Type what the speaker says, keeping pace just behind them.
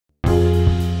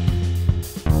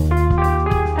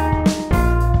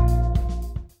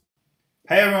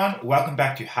Hey everyone, welcome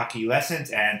back to Hockey Lessons,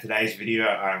 and today's video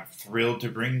I'm thrilled to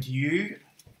bring to you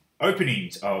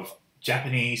openings of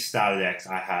Japanese starter decks.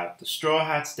 I have the Straw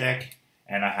Hats deck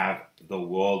and I have the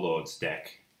Warlords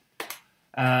deck.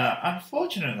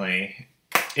 Unfortunately,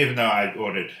 even though I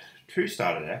ordered 2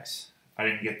 starter decks, I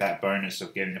didn't get that bonus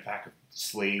of getting a pack of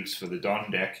sleeves for the Don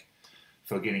deck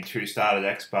for getting 2 starter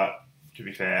decks, but to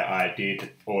be fair, I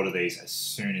did order these as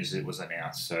soon as it was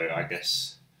announced, so I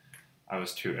guess I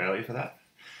was too early for that.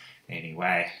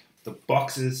 Anyway, the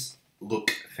boxes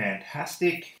look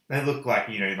fantastic. They look like,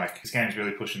 like this game's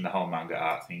really pushing the whole manga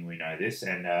art thing, we know this,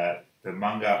 and the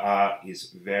manga art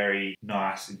is very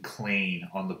nice and clean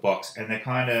on the box, and they're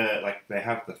kind of like, they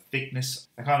have the thickness,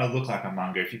 they kind of look like a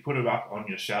manga. If you put it up on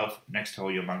your shelf next to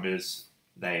all your mangas,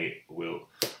 they will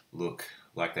look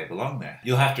like they belong there.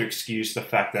 You'll have to excuse the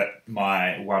fact that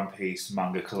my One Piece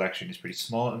manga collection is pretty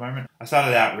small at the moment. I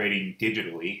started out reading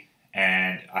digitally,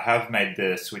 and I have made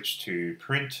the switch to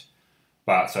print,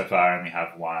 but so far I only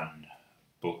have one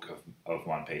book of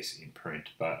One Piece in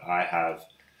print. But I have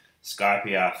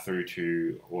Skypiea through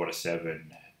to Order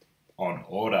 7 on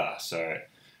order, so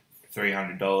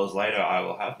 $300 later I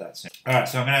will have that soon. Alright,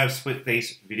 so I'm going to split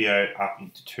this video up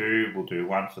into 2. We'll do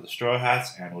one for the Straw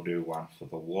Hats and we'll do one for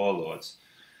the Warlords.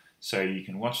 So you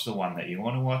can watch the one that you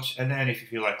want to watch, and then if you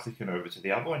feel like clicking over to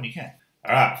the other one, you can.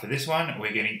 Alright, for this one,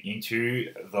 we're getting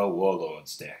into the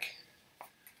Warlords deck.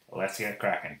 Let's get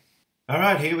cracking.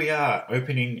 Alright, here we are,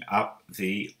 opening up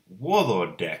the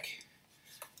Warlord deck.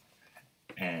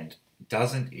 And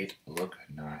doesn't it look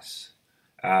nice?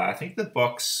 I think the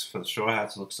box for the Straw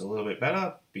Hats looks a little bit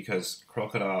better because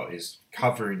Crocodile is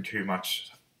covering too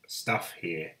much stuff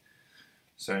here.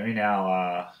 So in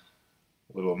our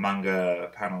little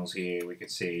manga panels here, we can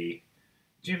see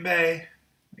Jinbei,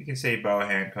 we can see Boa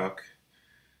Hancock,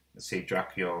 let's see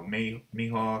Dracula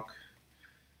Mihawk,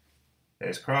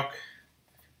 there's Croc,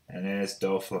 and there's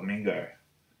Doflamingo.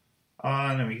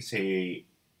 And then we can see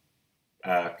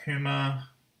Kuma.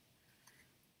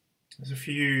 There's a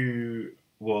few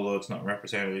Warlords not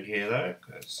represented here though,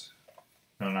 because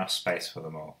not enough space for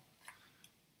them all.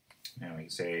 Now we can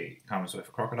see it comes with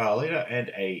a Crocodile Leader and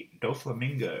a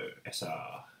Doflamingo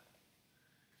SR.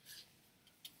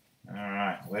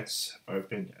 Alright, let's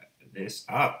open this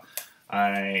up.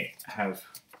 I have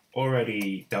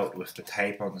already dealt with the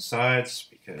tape on the sides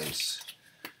because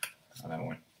I don't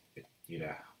want you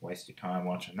to waste your time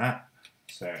watching that.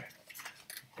 So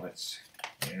let's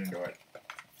get into it.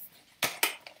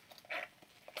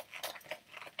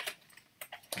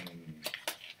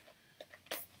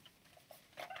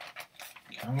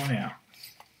 Come on out.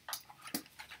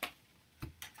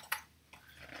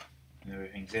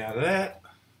 Everything's out of that.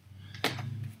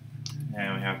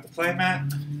 Now we have the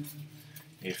playmat.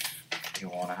 If you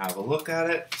want to have a look at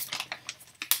it,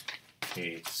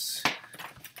 it's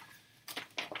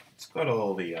got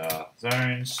all the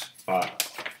zones,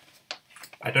 but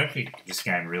I don't think this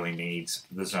game really needs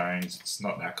the zones. It's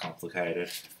not that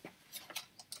complicated.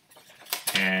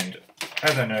 And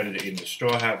as I noted in the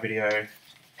Straw Hat video,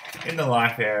 in the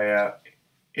life area,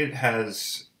 it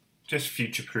has just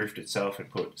future-proofed itself and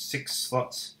put 6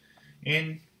 slots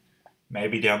in.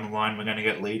 Maybe down the line we're going to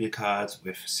get leader cards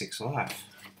with 6 life.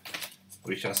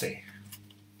 We shall see.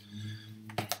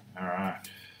 Alright.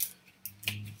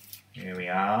 Here we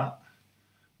are.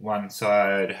 One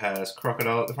side has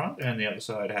Crocodile at the front and the other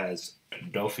side has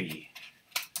Dolphy.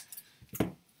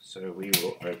 So we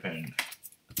will open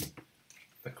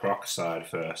the Croc side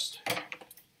first.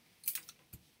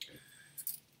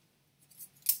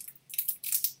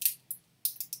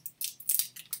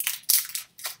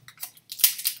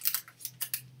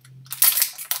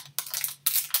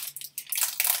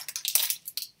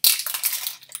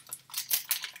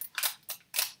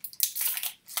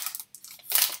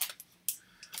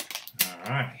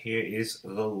 Alright, here is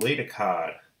the leader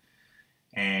card,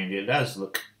 and it does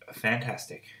look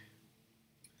fantastic.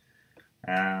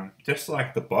 Just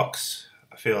like the box,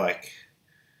 I feel like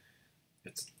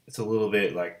it's a little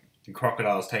bit like the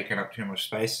Crocodile's taking up too much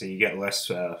space, so you get less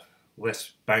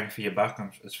bang for your buck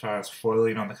as far as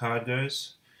foiling on the card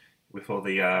goes, with all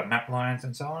the map lines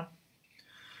and so on.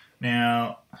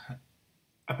 Now,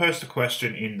 I posed a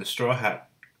question in the Straw Hat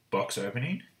box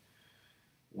opening.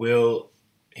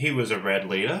 He was a red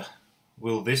leader.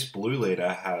 Will this blue leader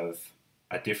have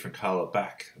a different color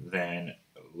back than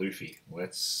Luffy?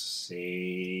 Let's see.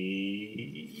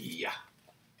 Yeah.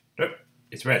 Nope.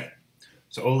 It's red.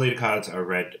 So all leader cards are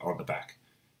red on the back.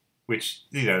 Which,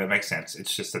 that makes sense.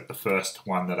 It's just that the first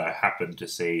one that I happened to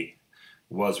see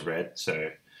was red.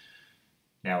 So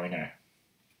now we know.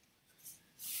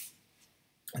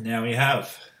 And now we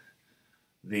have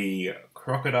the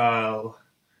Crocodile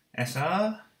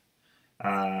SR.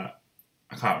 I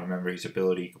can't remember his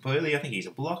ability completely. I think he's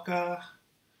a blocker.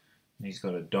 And he's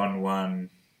got a Don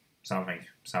 1 something.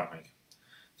 So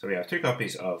we have 2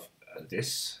 copies of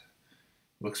this.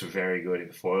 Looks very good in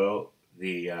the foil.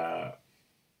 The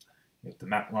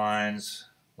map lines.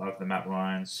 Love the map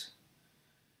lines.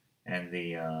 And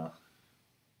he's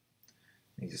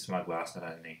a smug bastard,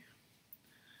 hasn't he?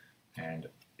 And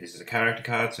this is a character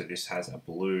card, so this has a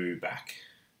blue back.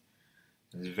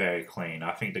 It's very clean.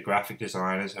 I think the graphic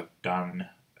designers have done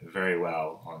very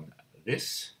well on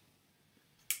this.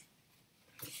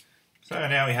 So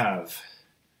now we have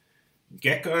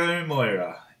Gecko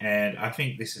Moira, and I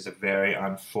think this is a very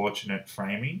unfortunate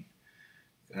framing.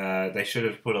 They should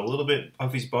have put a little bit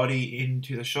of his body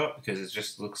into the shot because it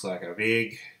just looks like a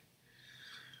big,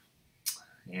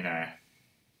 you know.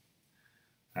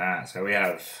 So we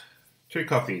have 2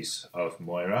 copies of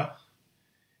Moira,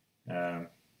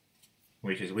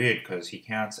 which is weird because he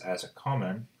counts as a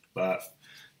common, but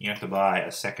you have to buy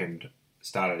a second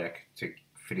starter deck to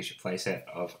finish a playset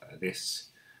of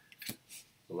this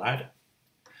lad.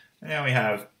 And now we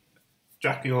have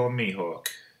Dracula Mihawk,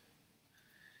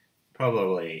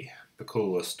 probably the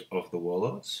coolest of the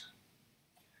Warlords.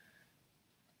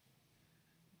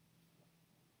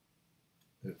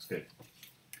 Looks good.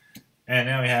 And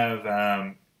now we have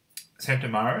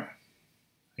Sentamaru. I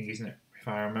think he's, if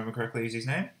I remember correctly, is his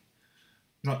name.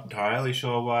 Not entirely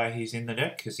sure why he's in the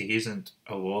deck because he isn't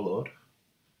a Warlord.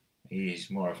 He's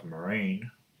more of a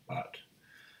Marine, but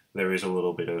there is a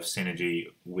little bit of synergy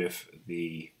with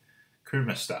the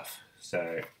Kuma stuff.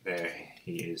 So there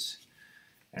he is.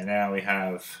 And now we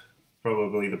have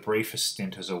probably the briefest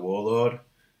stint as a Warlord,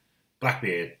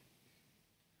 Blackbeard.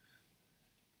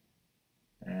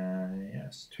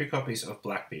 Yes, 2 copies of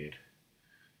Blackbeard.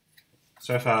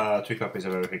 So far, 2 copies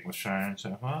of everything was shown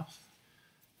so far.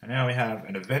 And now we have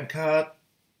an event card.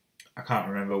 I can't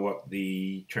remember what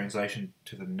the translation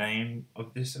to the name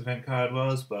of this event card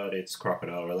was, but it's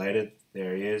crocodile related.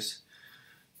 There he is,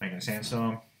 making a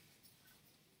sandstorm.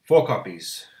 4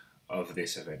 copies of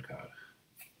this event card.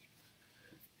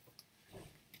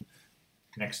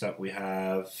 Next up we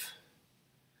have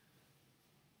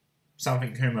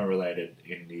something Kuma related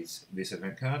in this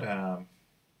event card. I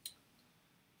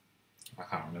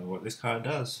can't remember what this card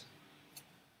does.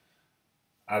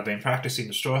 I've been practicing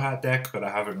the Straw Hat deck, but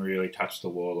I haven't really touched the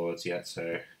Warlords yet,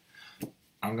 so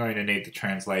I'm going to need the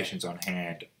translations on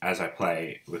hand as I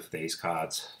play with these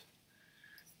cards.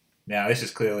 Now, this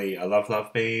is clearly a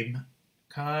Love Beam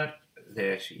card.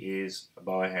 There she is,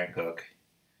 by Hancock.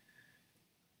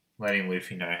 Letting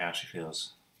Luffy know how she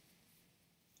feels.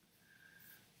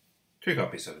 2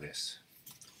 copies of this.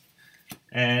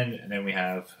 And then we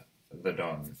have the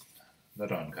Don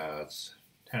cards.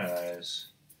 10 of those.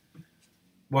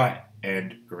 White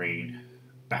and green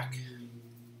back.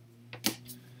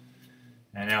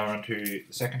 And now we're on to the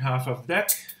second half of the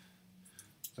deck.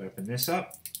 Let's open this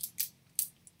up.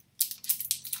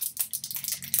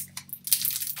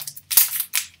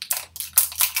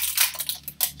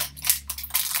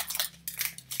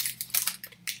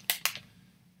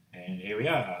 And here we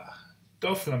are.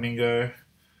 Doflamingo,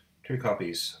 2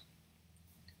 copies.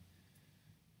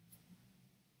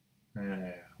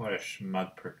 What a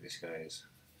schmug prick this guy is.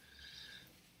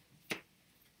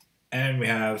 And we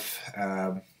have,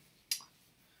 I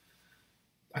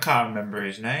can't remember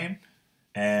his name,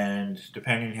 and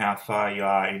depending how far you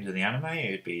are into the anime,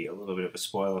 it'd be a little bit of a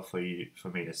spoiler for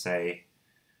me to say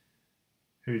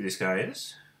who this guy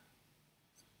is.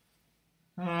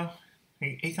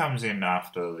 He comes in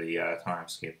after the time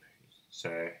skip,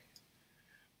 so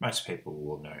most people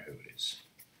will know who it is.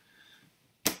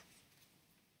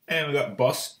 And we've got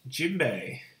Boss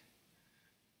Jinbei.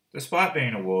 Despite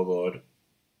being a Warlord,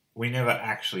 we never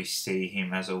actually see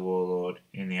him as a Warlord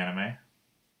in the anime,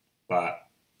 but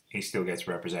he still gets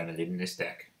represented in this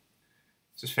deck.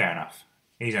 Which is fair enough.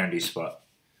 He's earned his spot.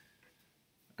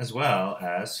 As well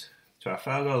as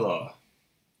Trafalgar Law.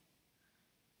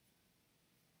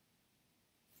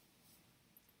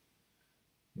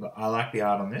 I like the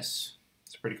art on this.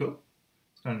 It's pretty cool.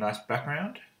 It's got a nice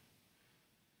background.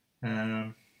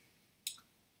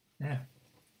 Yeah.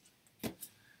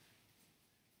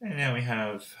 And now we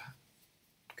have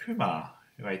Kumar,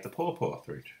 who ate the pawpaw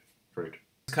fruit.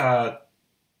 This card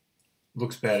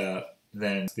looks better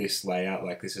than this layout.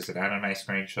 Like, this is an anime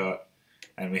screenshot,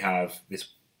 and we have this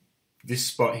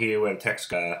spot here where the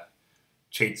text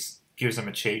gives them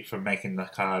a cheat for making the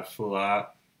card full art.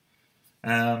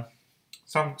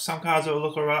 Some cards will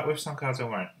look alright with, some cards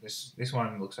won't. This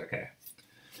one looks okay.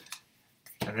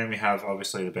 And then we have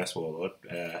obviously the best Warlord,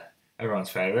 everyone's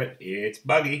favourite, it's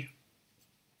Buggy.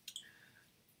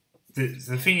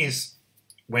 The thing is,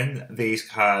 when these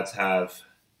cards have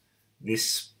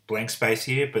this blank space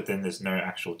here, but then there's no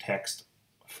actual text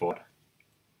for it,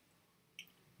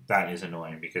 that is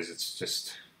annoying because it's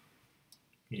just,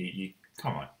 you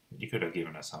come on, you could have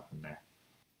given us something there.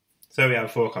 So we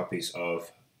have 4 copies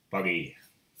of Buggy,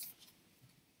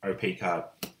 OP card.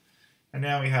 And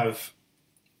now we have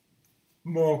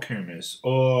more Kumas,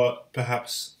 or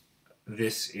perhaps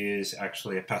this is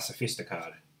actually a Pacifista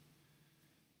card.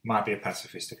 Might be a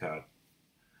Pacifista card.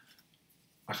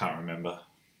 I can't remember.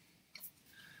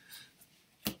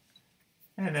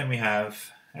 And then we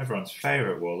have everyone's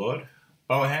favourite Warlord,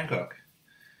 Boa Hancock.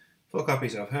 4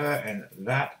 copies of her, and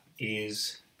that's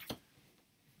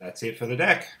it for the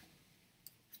deck.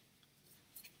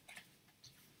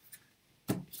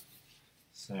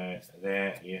 So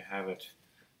there you have it.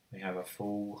 We have a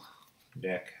full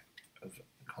deck of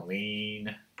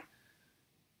clean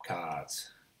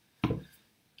cards.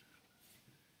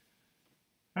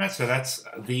 Alright, so that's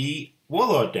the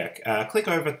Warlord deck. Click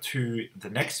over to the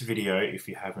next video if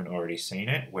you haven't already seen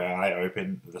it, where I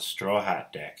open the Straw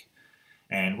Hat deck.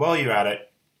 And while you're at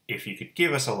it, if you could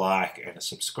give us a like and a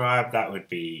subscribe, that would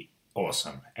be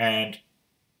awesome. And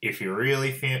if you're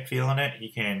really feeling it, you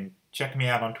can check me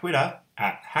out on Twitter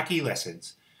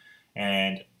 @HackeyLessons.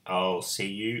 And I'll see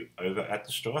you over at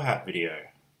the Straw Hat video.